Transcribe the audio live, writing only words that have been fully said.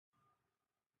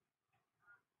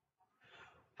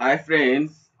Hi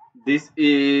friends, this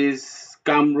is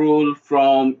Kamrul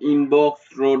from Inbox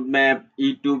Roadmap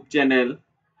YouTube channel.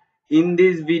 In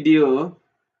this video,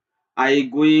 I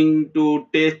going to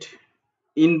test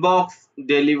inbox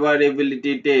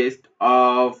deliverability test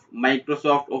of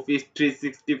Microsoft Office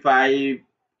 365,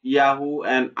 Yahoo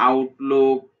and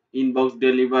Outlook inbox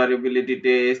deliverability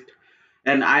test,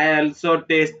 and I also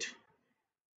test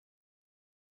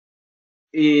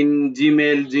in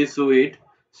Gmail gsuite.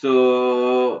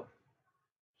 So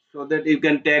that you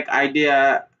can take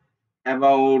idea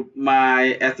about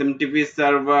my SMTP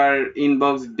server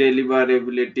inbox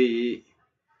deliverability.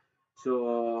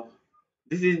 So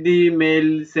this is the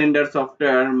mail sender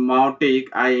software Mautic.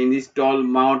 I installed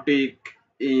Mautic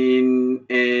in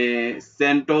a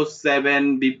CentOS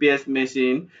 7 BPS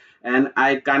machine and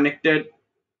I connected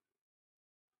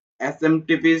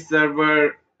SMTP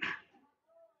server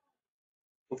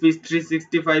Office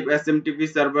 365 SMTP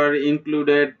server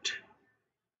included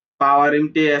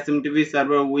PowerMT SMTP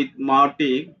server with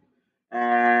Mautic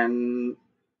and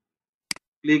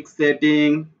click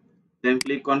setting, then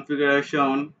click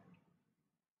configuration,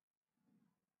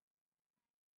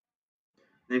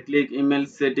 then click email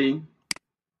setting.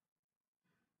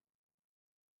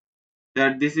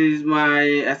 That this is my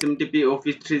SMTP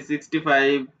Office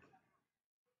 365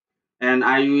 and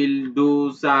I will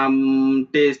do some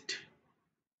test.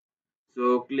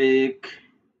 So click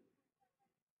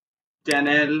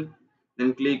channel,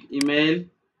 then click email.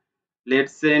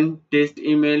 Let's send test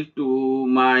email to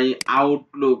my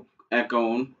Outlook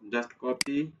account. Just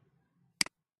copy.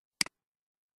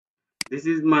 This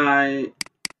is my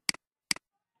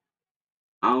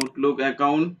Outlook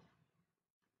account.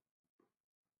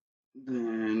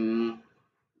 Then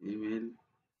email.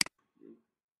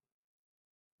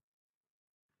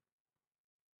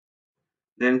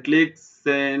 Then click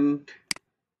send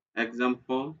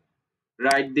example.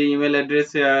 Write the email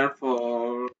address here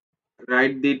for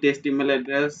write the test email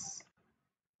address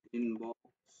inbox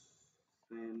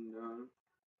sender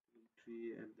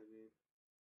 3 at the rate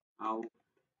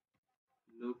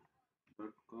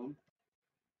outlook.com.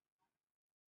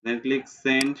 Then click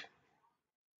send.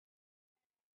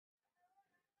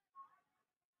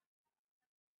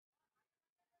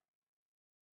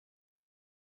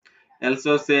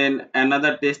 Also send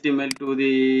another test email to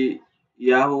the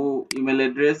Yahoo email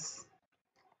address.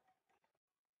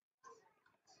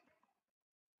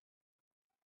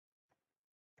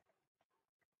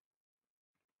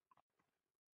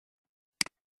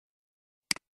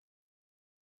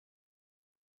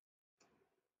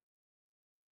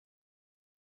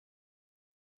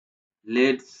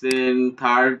 Let's send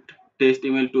third test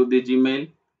email to the Gmail.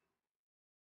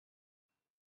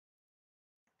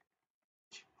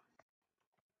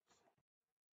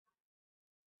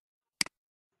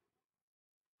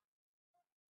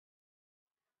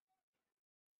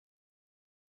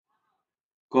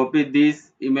 Copy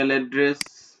this email address.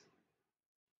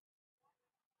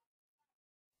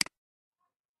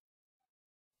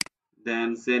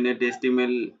 Then send a test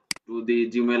email to the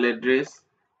Gmail address.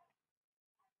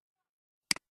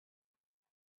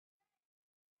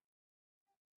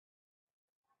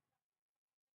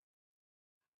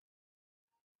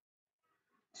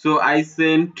 So I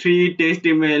sent three test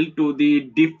email to the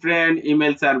different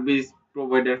email service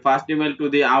provider. First email to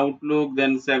the Outlook,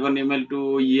 then second email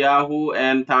to Yahoo,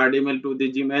 and third email to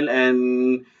the Gmail,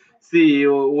 and see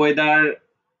whether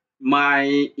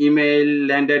my email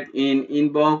landed in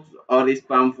inbox or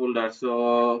spam folder.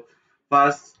 So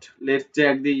first let's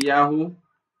check the Yahoo.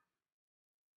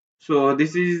 So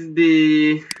this is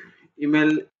the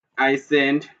email I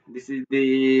sent. This is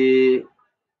the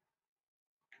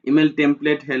email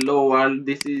template. Hello world,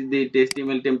 this is the test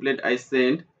email template I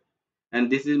sent and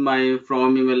this is my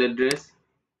from email address.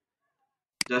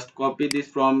 Just copy this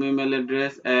from email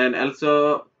address and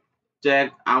also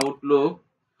check Outlook.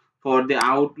 For the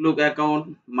Outlook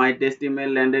account my test email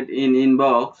landed in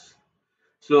inbox.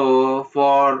 So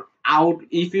for out,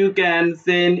 if you can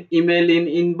send email in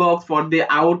inbox for the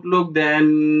Outlook,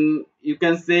 then you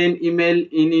can send email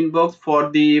in inbox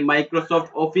for the Microsoft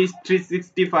Office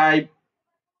 365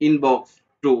 inbox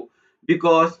too,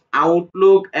 because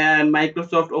Outlook and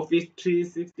Microsoft Office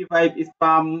 365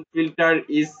 spam filter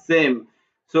is same.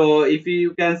 So if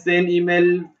you can send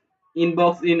email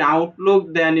inbox in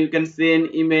Outlook, then you can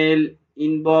send email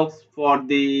inbox for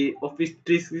the Office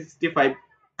 365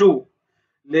 too.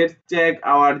 Let's check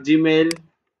our Gmail,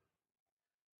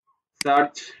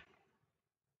 search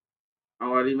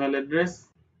our email address.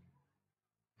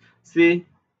 See,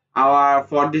 our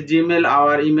for the Gmail,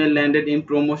 our email landed in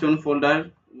promotion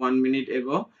folder 1 minute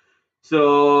ago.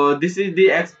 So this is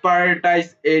the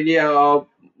expertise area of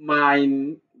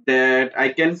mine that I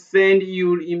can send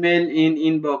your email in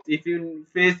inbox. If you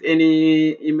face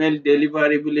any email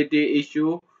deliverability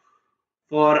issue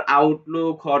for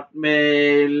Outlook,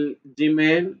 Hotmail,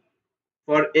 Gmail,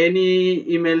 for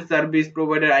any email service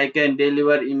provider, I can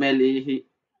deliver email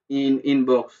in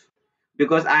inbox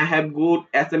because I have good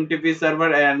SMTP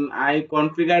server and I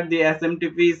configured the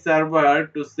SMTP server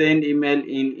to send email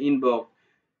in inbox.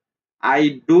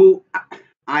 I do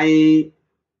I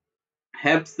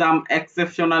have some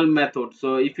exceptional methods.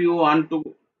 So if you want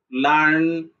to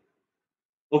learn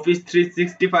Office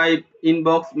 365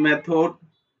 inbox method,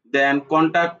 then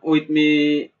contact with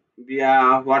me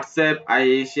via WhatsApp.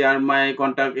 I share my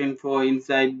contact info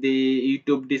inside the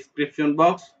YouTube description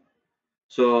box.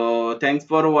 So thanks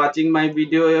for watching my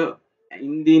video.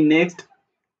 In the next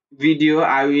video,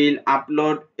 I will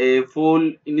upload a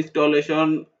full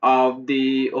installation of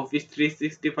the Office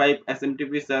 365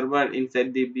 SMTP server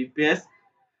inside the BPS.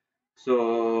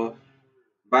 So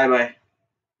bye bye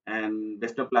and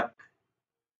best of luck.